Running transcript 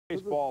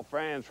Baseball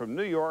fans from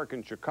New York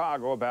and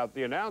Chicago about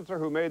the announcer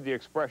who made the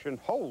expression,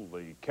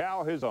 "Holy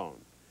cow," his own.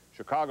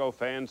 Chicago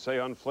fans say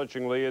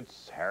unflinchingly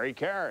it's Harry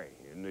Carey.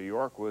 In New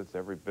York, with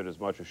every bit as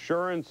much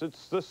assurance,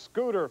 it's the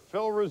Scooter,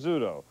 Phil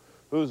Rizzuto,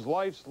 whose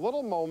life's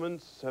little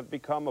moments have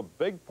become a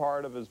big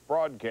part of his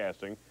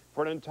broadcasting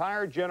for an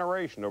entire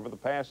generation over the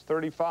past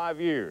 35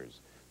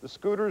 years. The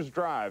Scooter's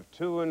drive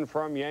to and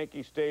from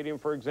Yankee Stadium,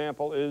 for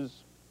example,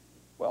 is,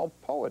 well,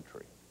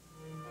 poetry.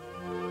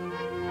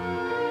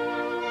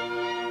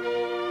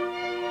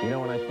 You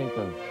know, when I think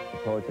of the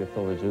poetry of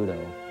Phil Rizzuto,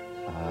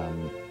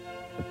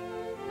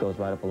 it goes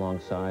right up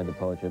alongside the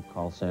poetry of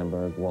Carl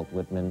Sandburg, Walt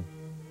Whitman.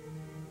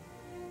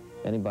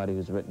 Anybody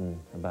who's written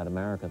about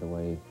America the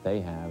way they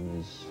have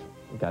has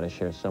got to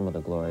share some of the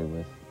glory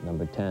with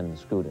number 10, the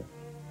Scooter.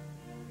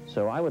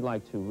 So I would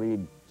like to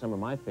read some of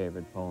my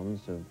favorite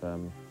poems of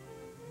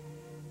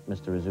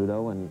Mr.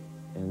 Rizzuto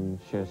and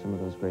share some of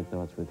those great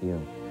thoughts with you.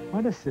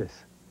 What is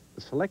this?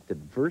 The selected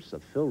verse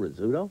of Phil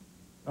Rizzuto?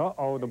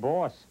 Uh-oh, the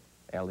boss.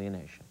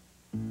 Alienation.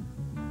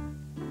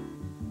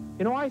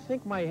 You know, I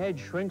think my head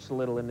shrinks a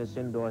little in this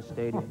indoor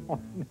stadium.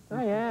 Oh, no.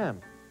 I am.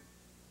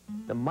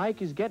 The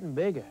mic is getting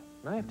bigger,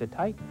 and I have to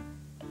tighten.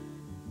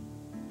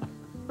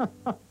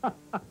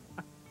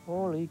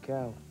 Holy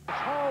cow.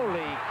 Holy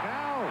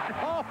cow!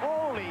 Oh,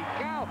 holy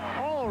cow!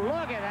 Oh,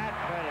 look at that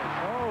finish!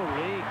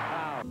 Holy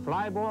cow!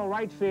 Fly ball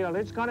right field.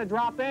 It's going to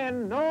drop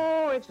in.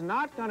 No, it's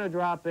not going to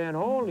drop in.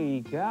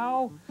 Holy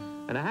cow.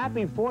 And a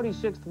happy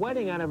 46th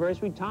wedding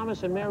anniversary,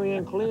 Thomas and Mary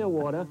Ann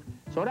Clearwater.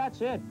 So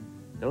that's it.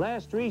 The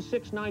last 3,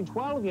 6, 9,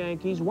 12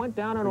 Yankees went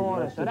down in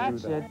order. So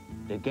that's it.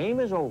 The game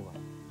is over.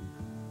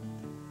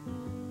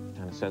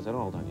 Kind of says it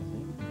all, don't you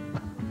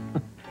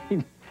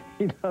think?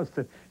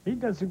 He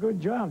does a good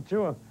job,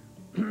 too.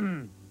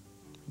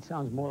 It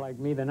sounds more like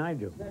me than I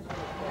do. Hey,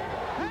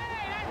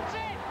 that's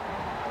it!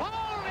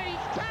 Holy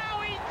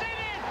cow, he did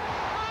it!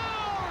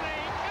 Holy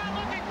cow,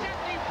 look at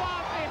Jesse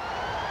Bobbitt!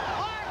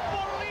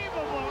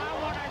 Unbelievable! I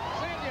want to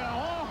tell you,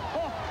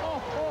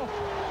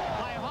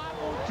 my heart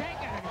won't take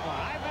it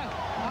anymore.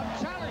 I'm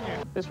telling you.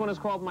 This one is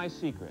called My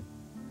Secret.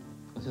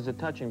 This is a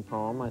touching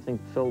poem. I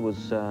think Phil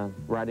was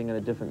writing in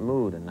a different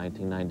mood in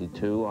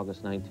 1992,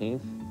 August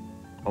 19th.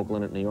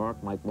 Oakland at New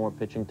York, Mike Moore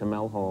pitching to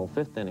Mel Hall.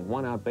 5th inning,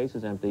 1 out,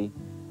 bases empty.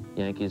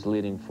 Yankees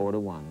leading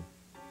 4-1.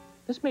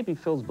 This may be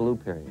Phil's blue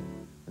period.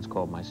 It's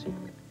called My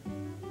Secret.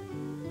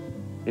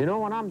 You know,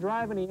 when I'm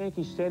driving to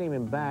Yankee Stadium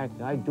and back,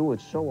 I do it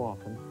so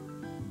often.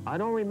 I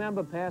don't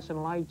remember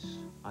passing lights.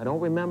 I don't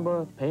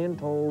remember paying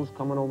tolls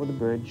coming over the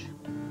bridge.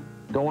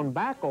 Going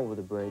back over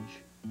the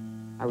bridge,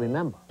 I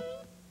remember.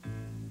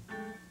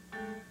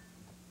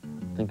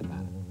 Think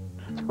about it.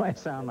 That's why I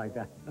sound like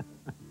that.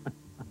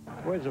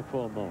 Where's the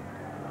full moon?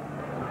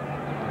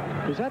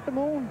 Is that the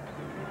moon?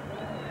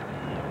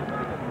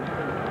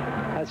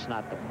 That's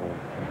not the moon.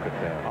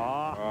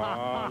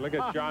 Oh, look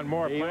at John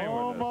Moore He playing with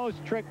us.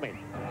 almost tricked me.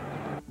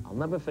 I'll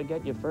never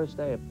forget your first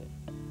day up there.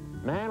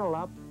 Mantle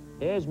up.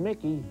 There's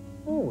Mickey.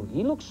 Oh,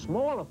 he looks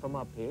smaller from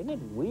up here. Isn't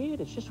it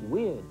weird? It's just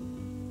weird.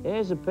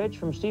 There's a pitch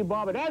from Steve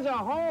Barber. There's a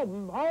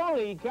home.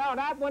 Holy cow,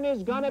 that one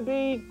is going to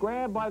be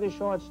grabbed by the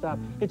shortstop.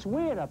 It's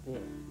weird up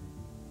here.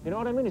 You know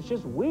what I mean? It's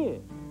just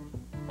weird.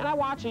 And I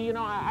watch you, you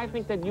know, I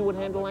think that you would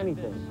handle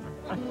anything.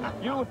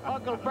 You,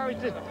 Huckleberry,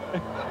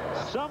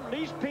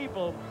 these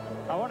people,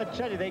 I want to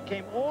tell you, they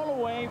came all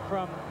the way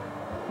from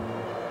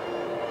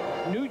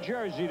New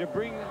Jersey to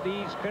bring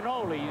these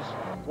cannolis.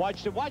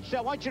 Watch that.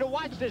 I want you to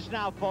watch this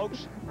now,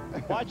 folks.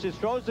 Watch this.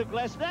 Throws the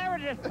glass. There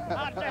it is.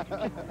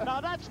 Now,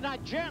 that's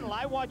not gentle.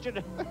 I want you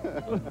to...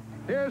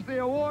 Here's the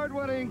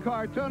award-winning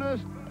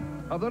cartoonist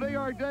of the New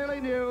York Daily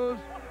News.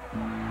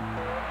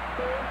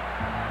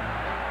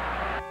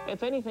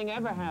 If anything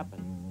ever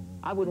happened,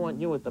 I would want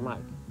you at the mic.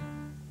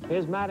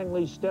 Here's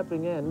Mattingly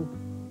stepping in,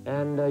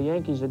 and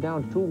Yankees are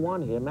down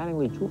 2-1 here.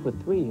 Mattingly 2 for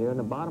 3 here in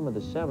the bottom of the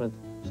 7th.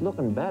 It's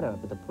looking better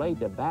at the plate.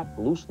 They're back,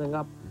 loosening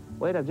up.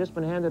 Wait, I've just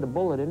been handed a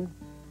bulletin.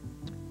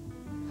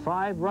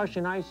 5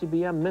 Russian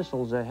ICBM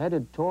missiles are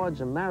headed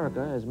towards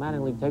America as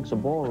Mattingly takes a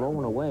ball low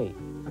and away.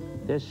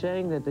 They're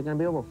saying that they're going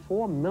to be over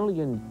 4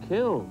 million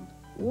killed.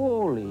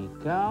 Holy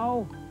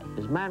cow.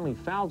 As Mattingly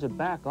fouls it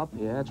back up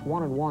here, that's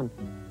 1-1.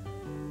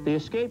 The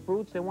escape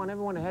routes, they want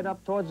everyone to head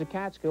up towards the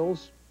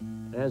Catskills.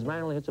 As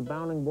Mattingly hits a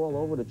bounding ball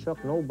over to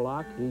Chuck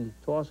Knobloch, he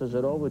tosses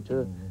it over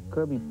to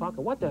Kirby Puckett.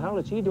 What the hell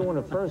is he doing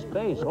at first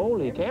base?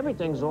 Holy cow,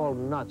 everything's all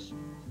nuts.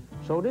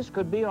 So this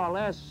could be our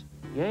last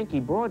Yankee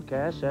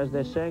broadcast, as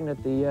they're saying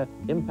that the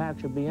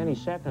impact should be any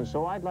second.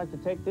 So I'd like to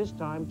take this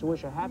time to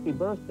wish a happy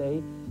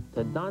birthday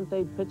to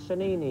Dante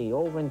Pizzanini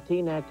over in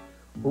Teaneck,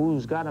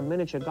 who's got a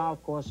miniature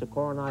golf course that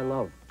Cora and I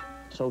love.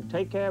 So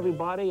take care,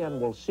 everybody, and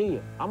we'll see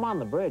you. I'm on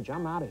the bridge.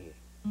 I'm out of here.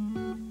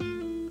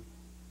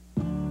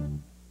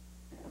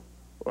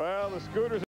 Well, the Scooters